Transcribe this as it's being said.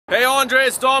Andre,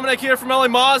 it's Dominic here from LA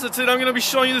Mazda. Today I'm going to be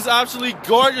showing you this absolutely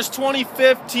gorgeous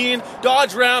 2015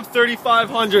 Dodge Ram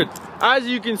 3500. As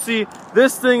you can see,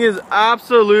 this thing is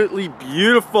absolutely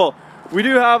beautiful. We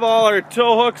do have all our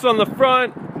tow hooks on the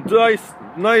front,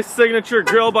 nice signature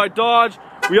grille by Dodge.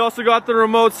 We also got the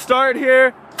remote start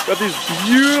here, got these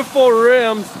beautiful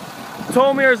rims.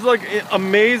 Tow mirrors look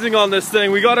amazing on this thing.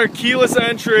 We got our keyless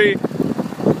entry.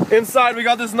 Inside we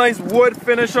got this nice wood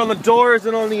finish on the doors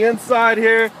and on the inside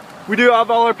here. We do have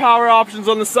all our power options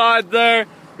on the side there.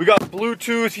 We got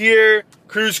Bluetooth here,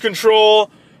 cruise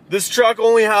control. This truck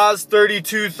only has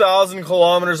 32,000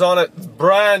 kilometers on it.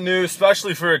 Brand new,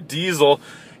 especially for a diesel.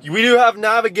 We do have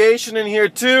navigation in here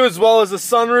too, as well as a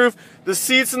sunroof. The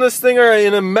seats in this thing are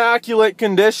in immaculate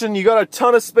condition. You got a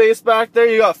ton of space back there.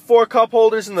 You got 4 cup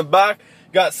holders in the back.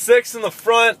 You got 6 in the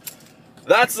front.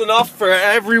 That's enough for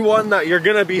everyone that you're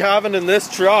gonna be having in this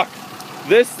truck.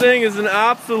 This thing is an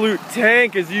absolute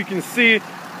tank, as you can see.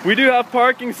 We do have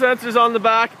parking sensors on the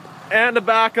back and a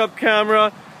backup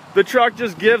camera. The truck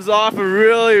just gives off a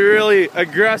really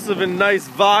aggressive and nice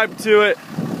vibe to it.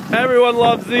 Everyone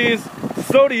loves these,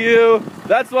 so do you.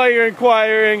 That's why you're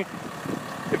inquiring.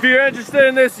 If you're interested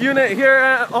in this unit here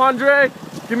at Andre,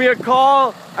 give me a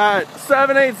call at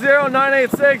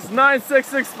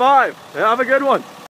 780-986-9665. Have a good one.